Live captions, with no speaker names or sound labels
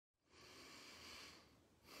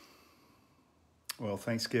Well,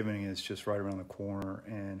 Thanksgiving is just right around the corner,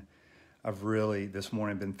 and I've really this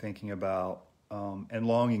morning been thinking about and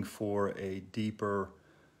longing for a deeper,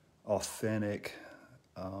 authentic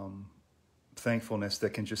thankfulness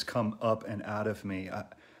that can just come up and out of me.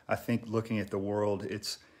 I think looking at the world,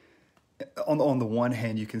 it's on the one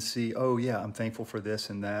hand, you can see, oh yeah, I'm thankful for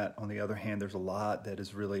this and that. On the other hand, there's a lot that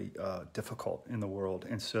is really difficult in the world,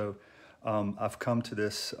 and so I've come to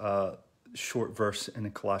this short verse in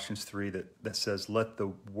Colossians 3 that says, "Let the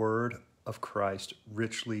word of Christ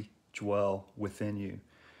richly dwell within you."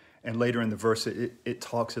 And later in the verse, it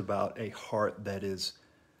talks about a heart that is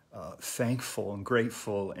thankful and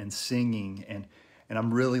grateful and singing, and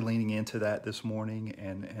I'm really leaning into that this morning,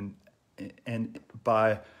 and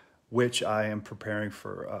by which I am preparing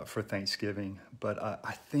for Thanksgiving. But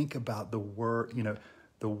I think about the word,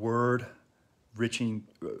 the word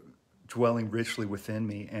dwelling richly within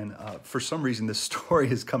me, and for some reason, this story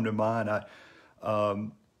has come to mind.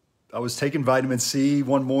 I was taking vitamin C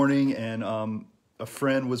one morning, and a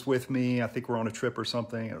friend was with me. I think we're on a trip or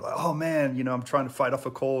something. And like, oh man, I'm trying to fight off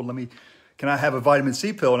a cold. Can I have a vitamin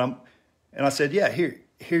C pill? And I said, yeah, here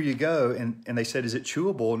you go. And they said, is it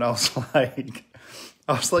chewable? And I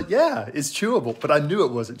was like, yeah, it's chewable, but I knew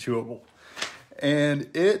it wasn't chewable. And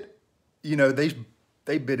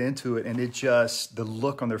they bit into it, and the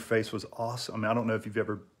look on their face was awesome. I mean, I don't know if you've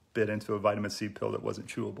ever bit into a vitamin C pill that wasn't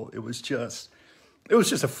chewable. It was just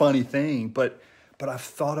a funny thing, but I've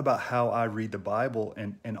thought about how I read the Bible,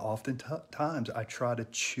 and oftentimes I try to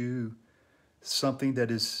chew something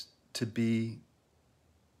that is to be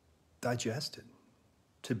digested,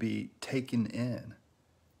 to be taken in.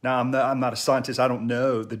 Now, I'm not a scientist. I don't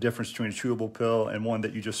know the difference between a chewable pill and one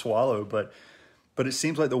that you just swallow, but it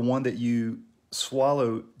seems like the one that you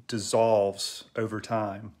swallow dissolves over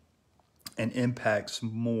time and impacts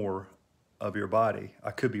more of your body.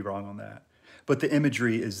 I could be wrong on that. But the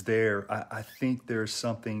imagery is there. I think there's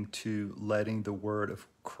something to letting the word of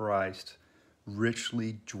Christ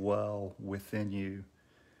richly dwell within you,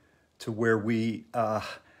 to where we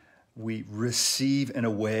receive in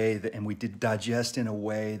a way and we digest in a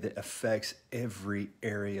way that affects every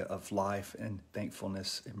area of life, and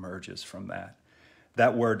thankfulness emerges from that.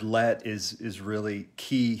 That word "let" is really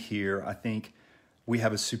key here. I think we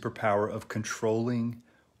have a superpower of controlling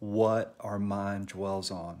what our mind dwells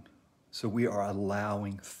on. So we are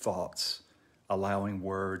allowing thoughts, allowing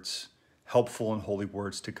words, helpful and holy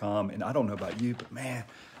words to come. And I don't know about you, but man,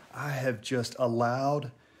 I have just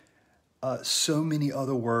allowed so many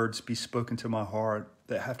other words be spoken to my heart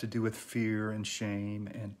that have to do with fear and shame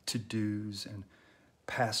and to-dos and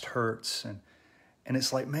past hurts. And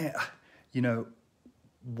it's like, man,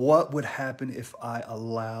 what would happen if I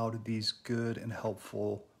allowed these good and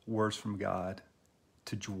helpful words from God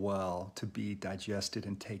to dwell, to be digested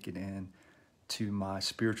and taken in to my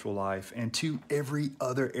spiritual life and to every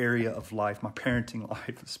other area of life, my parenting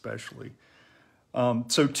life especially.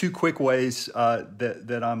 So 2 quick ways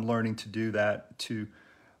that I'm learning to do that, to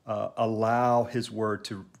allow His word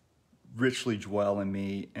to richly dwell in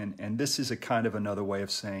me. And this is a kind of another way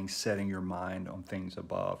of saying setting your mind on things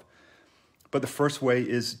above. But the first way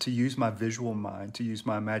is to use my visual mind, to use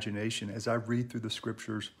my imagination as I read through the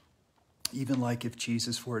scriptures. Even like if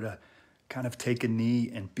Jesus were to kind of take a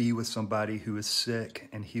knee and be with somebody who is sick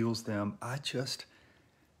and heals them, I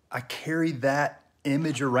carry that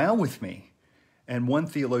image around with me. And one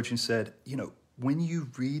theologian said, when you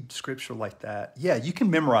read scripture like that, yeah, you can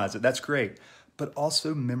memorize it. That's great. But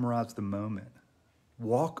also memorize the moment.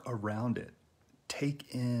 Walk around it.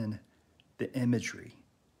 Take in the imagery.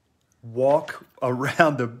 Walk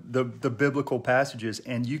around the biblical passages,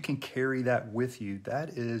 and you can carry that with you.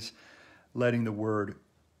 That is letting the word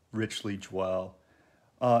richly dwell.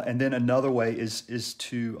 And then another way is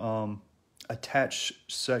to attach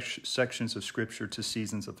sections of scripture to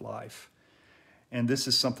seasons of life. And this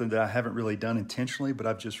is something that I haven't really done intentionally, but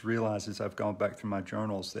I've just realized as I've gone back through my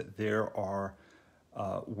journals that there are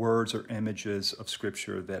words or images of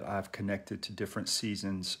scripture that I've connected to different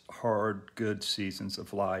seasons, hard, good seasons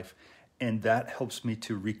of life. And that helps me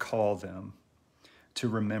to recall them, to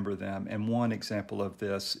remember them. And one example of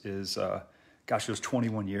this is, it was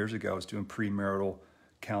 21 years ago. I was doing premarital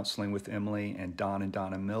counseling with Emily and Don and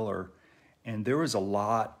Donna Miller. And there was a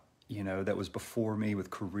lot, that was before me with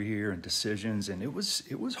career and decisions. And it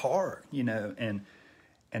was hard,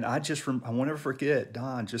 and I won't ever forget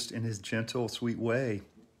Don, just in his gentle, sweet way,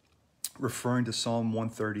 referring to Psalm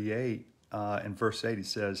 138 in verse 8. He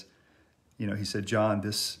says, he said, John,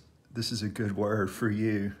 this is a good word for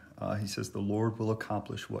you. He says, the Lord will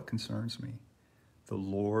accomplish what concerns me. The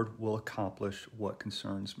Lord will accomplish what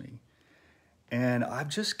concerns me. And I've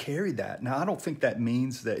just carried that. Now, I don't think that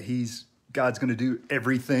means that God's going to do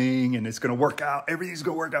everything and it's going to work out. Everything's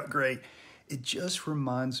going to work out great. It just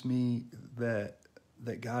reminds me that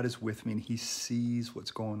God is with me and he sees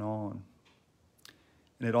what's going on.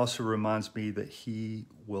 And it also reminds me that he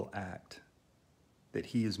will act, that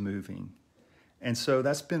he is moving. And so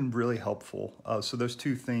that's been really helpful. So those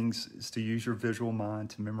two things is to use your visual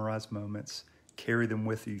mind to memorize moments, carry them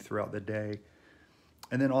with you throughout the day,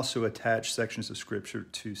 and then also attach sections of scripture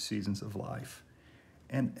to seasons of life.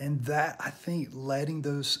 And that, I think, letting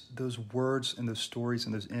those words and those stories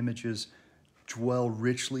and those images dwell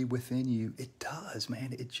richly within you, it does,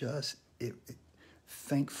 man.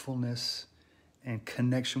 Thankfulness and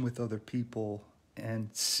connection with other people and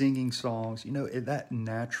singing songs, that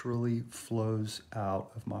naturally flows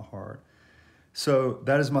out of my heart. So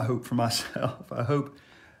that is my hope for myself. I hope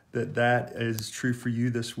that is true for you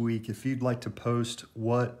this week. If you'd like to post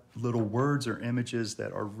what little words or images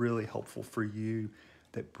that are really helpful for you,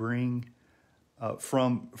 that bring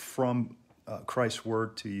from Christ's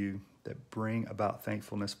word to you, that bring about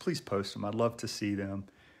thankfulness, please post them. I'd love to see them.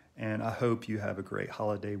 And I hope you have a great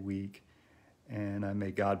holiday week. And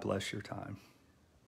may God bless your time.